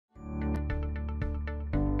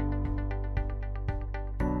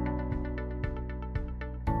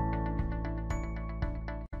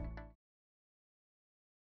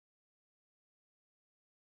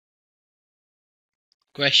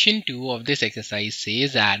Question 2 of this exercise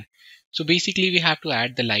says add. So basically we have to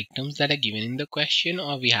add the like terms that are given in the question,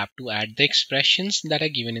 or we have to add the expressions that are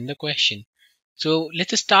given in the question. So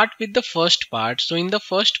let's start with the first part. So in the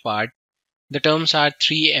first part, the terms are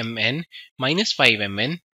 3mn, minus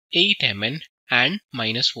 5mn, 8mn and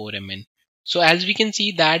minus 4mn. So as we can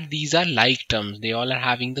see that these are like terms, they all are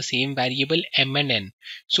having the same variable m and n.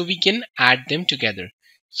 So we can add them together.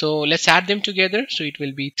 So let's add them together. So it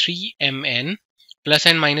will be 3mn, plus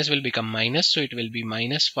and minus will become minus. So it will be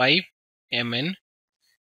minus 5mn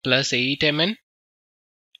plus 8mn,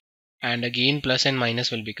 and again plus and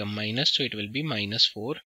minus will become minus. So it will be minus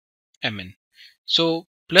 4mn. So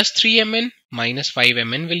plus 3mn minus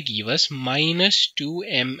 5mn will give us minus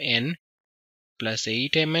 2mn plus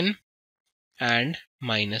 8mn and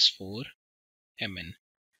minus 4mn.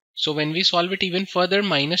 So when we solve it even further,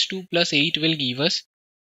 minus 2 plus 8 will give us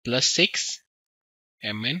plus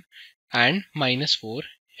 6mn and minus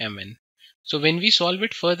 4mn. So when we solve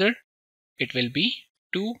it further, it will be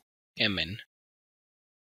 2mn.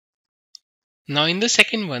 Now in the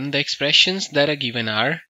second one, the expressions that are given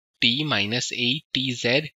are t minus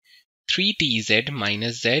 8tz, 3tz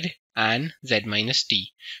minus z and z minus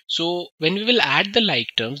t. So when we will add the like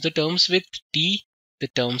terms, the terms with t, the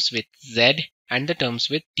terms with z and the terms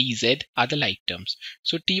with tz are the like terms.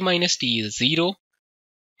 So t minus t is 0,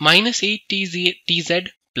 minus 8tz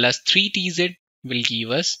plus 3tz will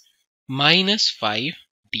give us minus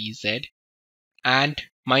 5tz, and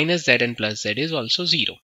minus z and plus z is also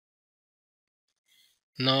 0.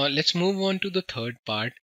 Now let's move on to the third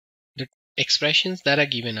part. The expressions that are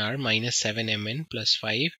given are minus 7mn plus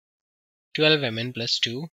 5, 12mn plus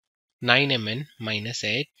 2, 9mn minus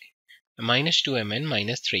 8, minus 2mn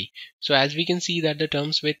minus 3. So as we can see that the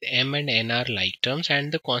terms with m and n are like terms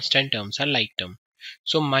and the constant terms are like term.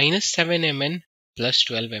 So minus 7mn plus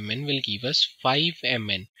 12mn will give us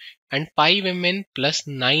 5mn, and 5mn plus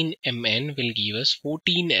 9mn will give us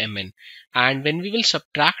 14mn, and when we will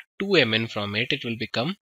subtract 2mn from it, it will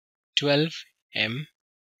become 12mn.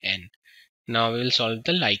 Now we will solve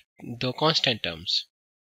the constant terms.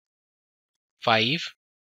 5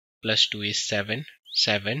 plus 2 is 7,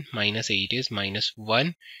 7 minus 8 is minus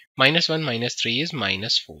 1, minus 1 minus 3 is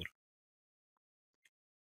minus 4.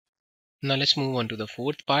 Now let's move on to the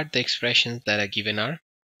fourth part. The expressions that are given are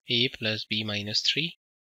a plus b minus 3,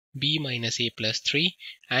 b minus a plus 3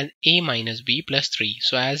 and a minus b plus 3.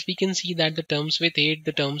 So as we can see that the terms with a,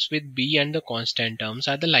 the terms with b and the constant terms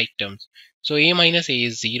are the like terms. So a minus a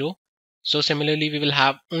is 0. So similarly we will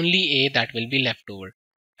have only a that will be left over,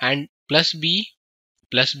 and plus b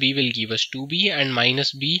will give us 2b and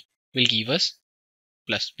minus b will give us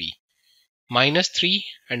plus b. Minus 3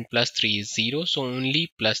 and plus 3 is 0, so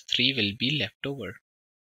only plus 3 will be left over.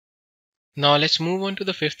 Now let's move on to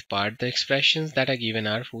the fifth part. The expressions that are given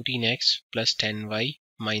are 14x plus 10y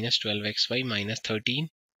minus 12xy minus 13,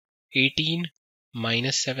 18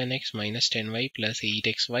 minus 7x minus 10y plus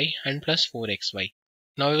 8xy and plus 4xy.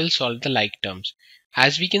 Now we will solve the like terms.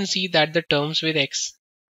 As we can see that the terms with x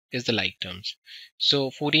is the like terms.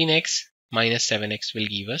 So 14x minus 7x will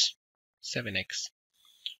give us 7x.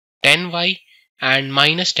 10y and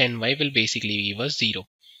minus 10y will basically give us 0.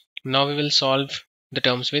 Now we will solve the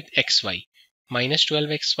terms with xy. Minus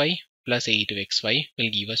 12xy plus 8xy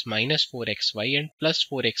will give us minus 4xy, and plus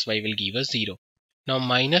 4xy will give us 0. Now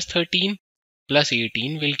minus 13 plus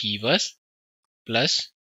 18 will give us plus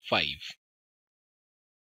 5.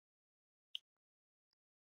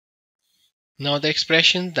 Now the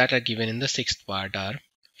expressions that are given in the sixth part are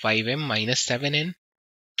 5m minus 7n,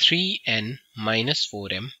 3n minus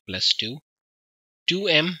 4m plus 2,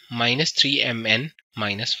 2m minus 3mn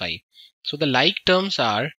minus 5. So the like terms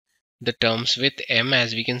are the terms with m,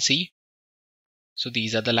 as we can see. So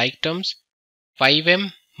these are the like terms.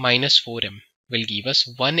 5m minus 4m will give us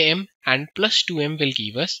 1m, and plus 2m will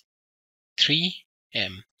give us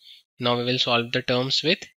 3m. Now we will solve the terms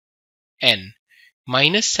with n.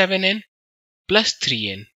 Minus 7n plus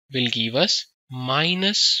 3n will give us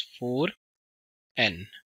minus 4n.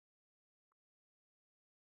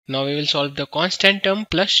 Now we will solve the constant term.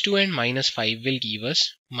 Plus 2 and minus 5 will give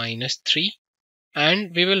us minus 3,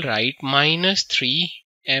 and we will write minus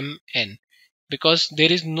 3mn because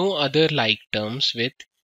there is no other like terms with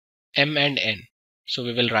m and n. So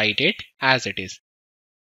we will write it as it is.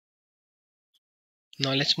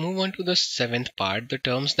 Now let's move on to the seventh part. The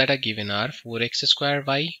terms that are given are 4x square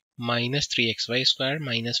y minus 3xy square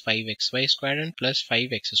minus 5xy square and plus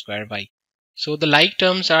 5x square y. So the like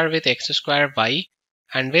terms are with x square y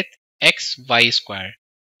and with xy square.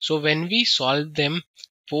 So when we solve them,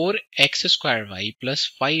 4x square y plus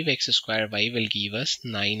 5x square y will give us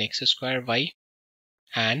 9x square y,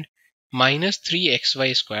 and minus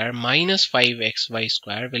 3xy square minus 5xy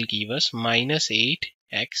square will give us minus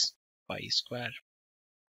 8xy square.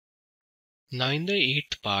 Now in the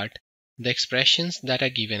eighth part, the expressions that are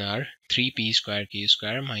given are 3p square q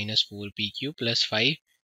square minus 4pq plus 5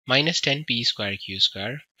 minus 10p square q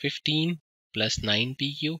square, 15 plus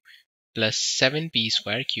 9pq plus 7p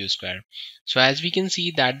square q square. So as we can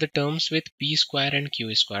see that the terms with p square and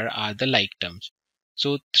q square are the like terms.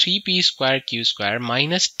 So 3p square q square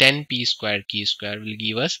minus 10p square q square will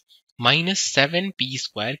give us minus 7p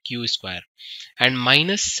square q square, and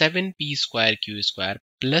minus 7p square q square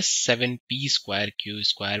plus 7p square q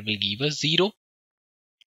square will give us 0.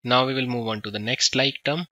 Now we will move on to the next like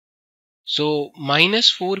term. So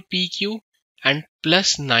minus 4pq and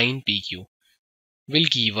plus 9pq will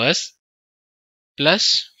give us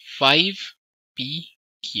plus 5pq.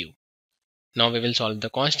 Now we will solve the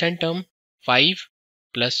constant term. 5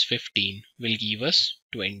 plus 15 will give us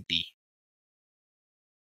 20.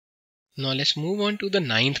 Now let's move on to the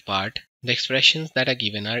ninth part. The expressions that are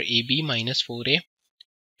given are ab minus 4a,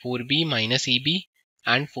 4b minus ab,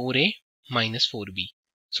 and 4a minus 4b.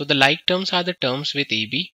 So the like terms are the terms with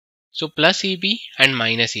ab. So plus ab and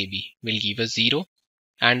minus ab will give us 0.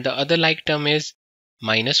 And the other like term is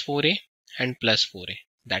minus 4a and plus 4a.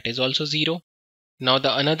 That is also 0. Now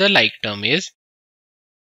the another like term is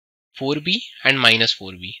 4b and minus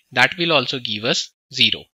 4b. That will also give us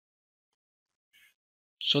 0.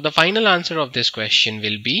 So the final answer of this question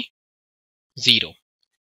will be 0.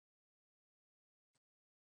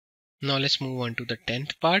 Now let's move on to the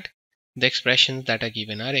 10th part. The expressions that are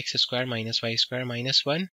given are x square minus y square minus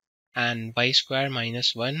 1 and y square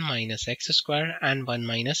minus 1 minus x square and 1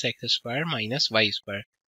 minus x square minus y square.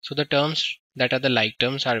 So the terms that are the like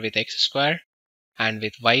terms are with x square and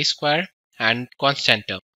with y square and constant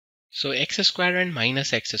term. So x square and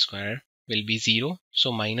minus x square will be 0.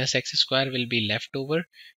 So minus x square will be left over.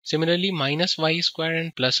 Similarly, minus y square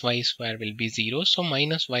and plus y square will be 0. So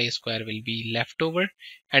minus y square will be left over.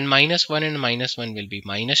 And minus 1 and minus 1 will be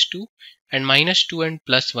minus 2. And minus 2 and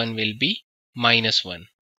plus 1 will be minus 1.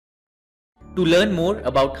 To learn more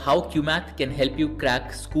about how QMath can help you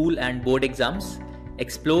crack school and board exams,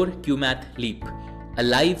 explore QMath Leap, a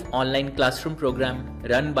live online classroom program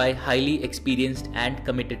run by highly experienced and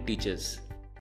committed teachers.